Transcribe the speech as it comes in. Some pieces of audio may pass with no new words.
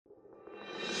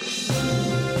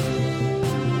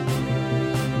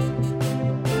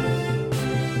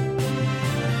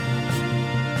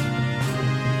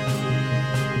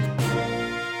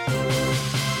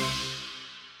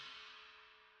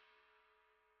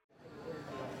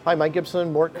Hi, Mike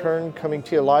Gibson, Mort Kern, coming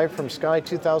to you live from Sky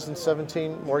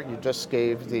 2017. Mort, you just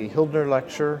gave the Hildner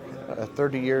Lecture, a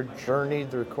 30-year journey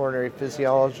through coronary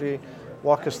physiology.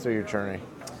 Walk us through your journey.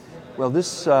 Well,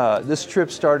 this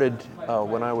trip started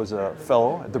when I was a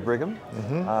fellow at the Brigham.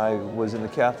 I was in the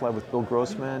cath lab with Bill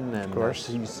Grossman, and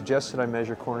he suggested I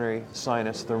measure coronary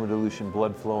sinus, thermodilution,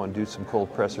 blood flow, and do some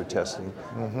cold pressor testing,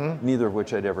 neither of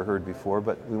which I'd ever heard before.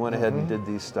 But we went ahead and did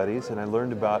these studies, and I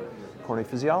learned about coronary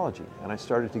physiology, and I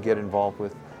started to get involved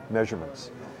with measurements.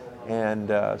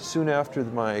 And soon after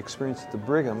my experience at the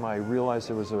Brigham, I realized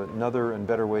there was another and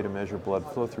better way to measure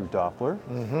blood flow through Doppler.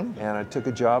 And I took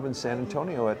a job in San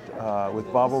Antonio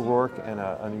with Bob O'Rourke and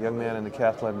a young man in the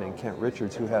cath lab named Kent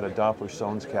Richards, who had a Doppler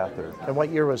Sones catheter. And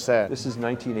what year was that? This is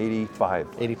 1985.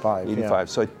 85. Yeah.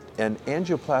 So, and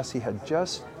angioplasty had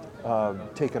just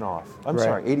taken off. I'm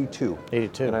sorry, 82.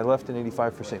 82. And I left in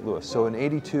 85 for St. Louis. So in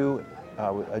 82,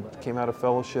 I came out of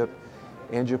fellowship.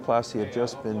 Angioplasty had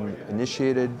just been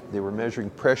initiated. They were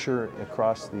measuring pressure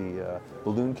across the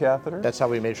balloon catheter. That's how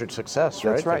we measured success,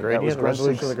 right? That's right. The gradient, the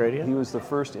resolution of the gradient. He was the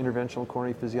first interventional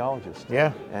coronary physiologist.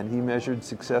 Yeah. And he measured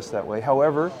success that way.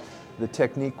 However, the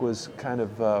technique was kind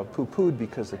of poo-pooed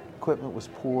because the equipment was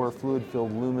poor,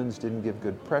 fluid-filled lumens didn't give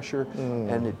good pressure,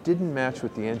 and it didn't match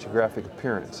with the angiographic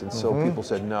appearance. And so people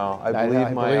said, no, I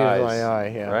believe my eyes.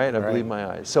 Right? I believe my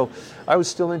eyes. So I was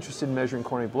still interested in measuring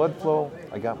coronary blood flow.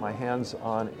 I got my hands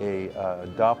on a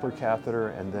Doppler catheter,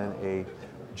 and then a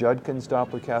Judkins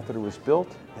Doppler catheter was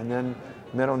built. And then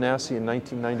Menno Nassi in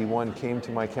 1991 came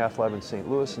to my cath lab in St.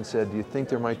 Louis and said, do you think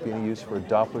there might be any use for a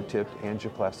Doppler-tipped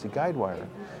angioplasty guide wire?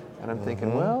 And I'm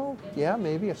thinking, well, yeah,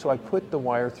 maybe. So I put the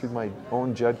wire through my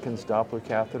own Judkins Doppler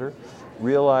catheter,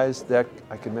 realized that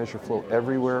I could measure flow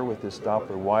everywhere with this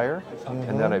Doppler wire,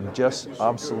 and that I've just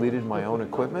obsoleted my own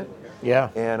equipment. Yeah.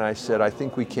 And I said, I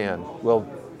think we can. Well,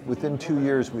 within 2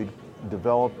 years, we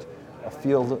developed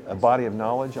a body of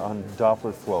knowledge on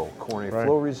Doppler flow, coronary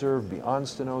flow reserve, beyond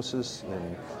stenosis,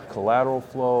 in collateral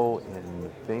flow,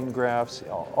 in vein grafts,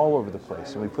 all over the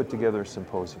place. And we put together a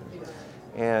symposium.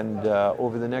 And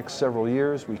over the next several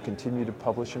years, we continue to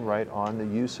publish and write on the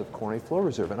use of coronary flow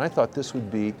reserve. And I thought this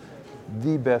would be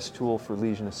the best tool for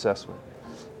lesion assessment.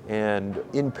 And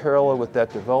in parallel with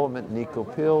that development, Nico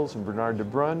Pilz and Bernard de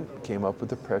Brun came up with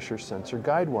the pressure sensor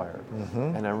guide wire.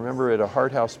 And I remember at a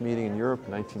Heart House meeting in Europe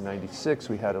in 1996,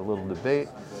 we had a little debate.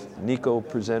 Nico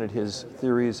presented his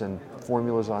theories and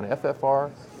formulas on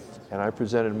FFR, and I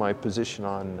presented my position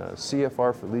on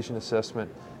CFR for lesion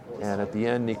assessment. And at the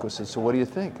end, Nico said, so what do you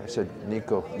think? I said,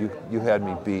 Nico, you had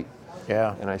me beat.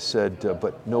 Yeah. And I said,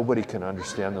 but nobody can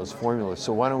understand those formulas,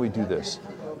 so why don't we do this?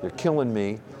 They're killing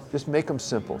me. Just make them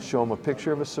simple. Show them a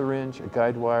picture of a syringe, a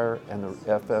guide wire, and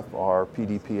the FFR,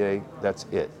 PDPA, that's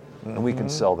it. And we can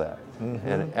sell that.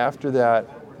 And after that,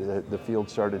 the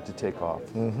field started to take off.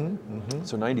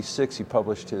 So 96, he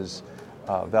published his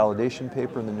validation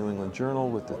paper in the New England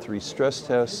Journal with the 3 stress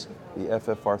tests, the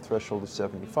FFR threshold of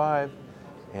 75,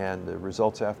 and the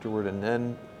results afterward, and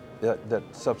then that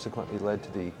subsequently led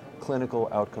to the clinical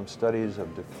outcome studies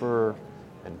of DEFER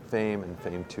and FAME and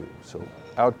FAME2. So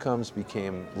outcomes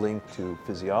became linked to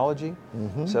physiology.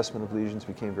 Assessment of lesions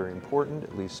became very important,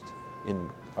 at least in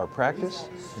our practice.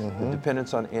 The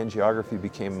dependence on angiography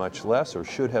became much less, or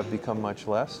should have become much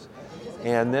less.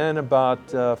 And then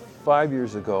about 5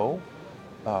 years ago,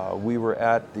 we were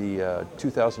at the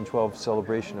 2012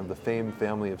 celebration of the FAME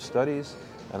family of studies,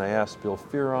 and I asked Bill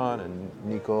Fearon and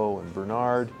Nico and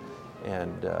Bernard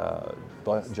and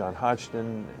John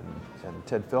Hodgson and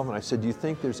Ted Feldman. I said, do you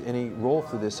think there's any role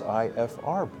for this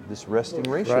IFR, this resting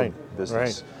ratio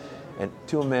business? And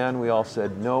to a man, we all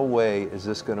said, no way is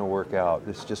this going to work out.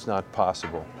 It's just not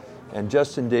possible. And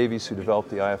Justin Davies, who developed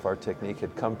the IFR technique,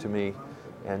 had come to me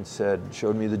and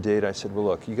showed me the data. I said, well,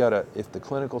 look, you gotta, if the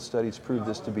clinical studies prove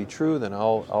this to be true, then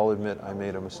I'll admit I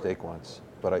made a mistake once.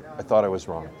 But I thought I was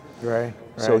wrong. Right.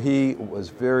 So he was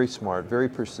very smart, very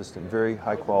persistent, very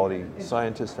high quality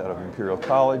scientist out of Imperial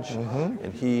College,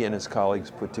 and he and his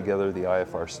colleagues put together the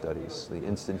IFR studies, the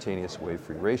instantaneous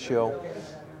wave-free ratio.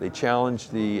 They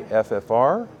challenged the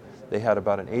FFR. They had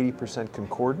about an 80%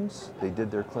 concordance. They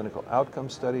did their clinical outcome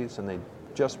studies, and they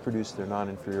just produced their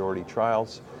non-inferiority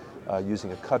trials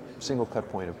using a single cut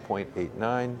point of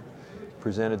 0.89.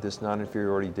 Presented this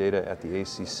non-inferiority data at the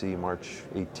ACC March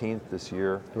 18th this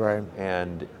year. Right.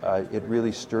 And it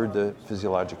really stirred the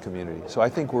physiologic community. So I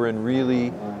think we're in really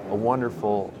a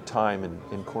wonderful time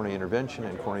in coronary intervention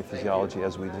and coronary physiology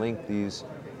as we link these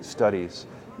studies,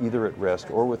 either at rest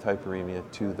or with hyperemia,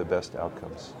 to the best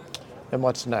outcomes. And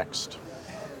what's next?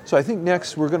 So I think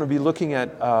next we're going to be looking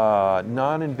at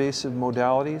non-invasive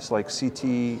modalities like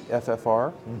CT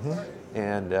FFR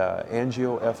and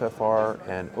angio FFR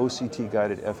and OCT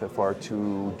guided FFR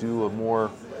to do a more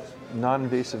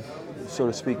non-invasive, so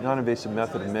to speak, non-invasive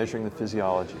method of measuring the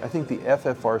physiology. I think the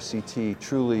FFR CT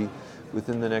truly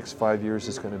within the next 5 years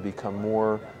is going to become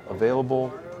more available,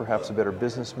 perhaps a better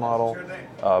business model,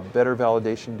 better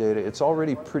validation data. It's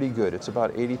already pretty good. It's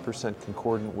about 80%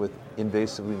 concordant with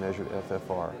invasively measured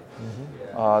FFR.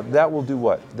 That will do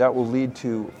what? That will lead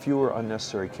to fewer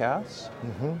unnecessary caths.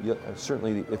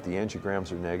 Certainly if the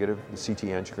angiograms are negative, the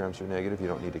CT angiograms are negative, you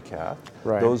don't need a cath.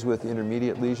 Right. Those with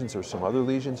intermediate lesions or some other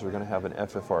lesions are going to have an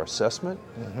FFR assessment,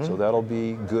 so that'll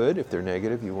be good. If they're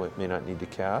negative, you may not need to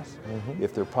cath.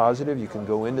 If they're positive, you can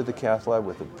go into the cath lab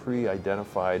with a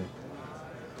pre-identified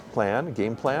plan,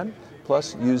 game plan,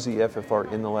 plus use the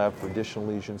FFR in the lab for additional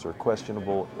lesions or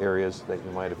questionable areas that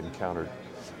you might have encountered.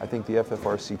 I think the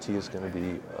FFR CT is going to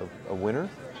be a winner.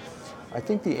 I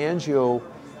think the angio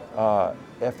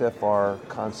FFR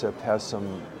concept has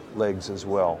some legs as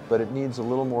well, but it needs a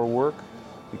little more work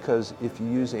because if you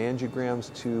use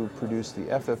angiograms to produce the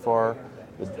FFR,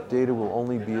 the data will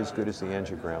only be as good as the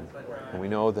angiogram. And we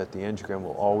know that the angiogram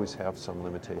will always have some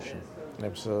limitation.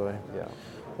 Absolutely. Yeah.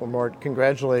 Well, Mort,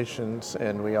 congratulations,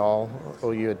 and we all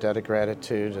owe you a debt of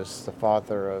gratitude as the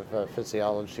father of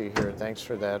physiology here. Thanks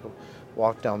for that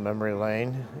walk down memory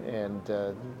lane, and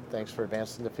thanks for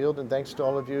advancing the field, and thanks to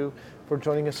all of you for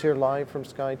joining us here live from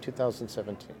SCAI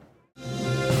 2017.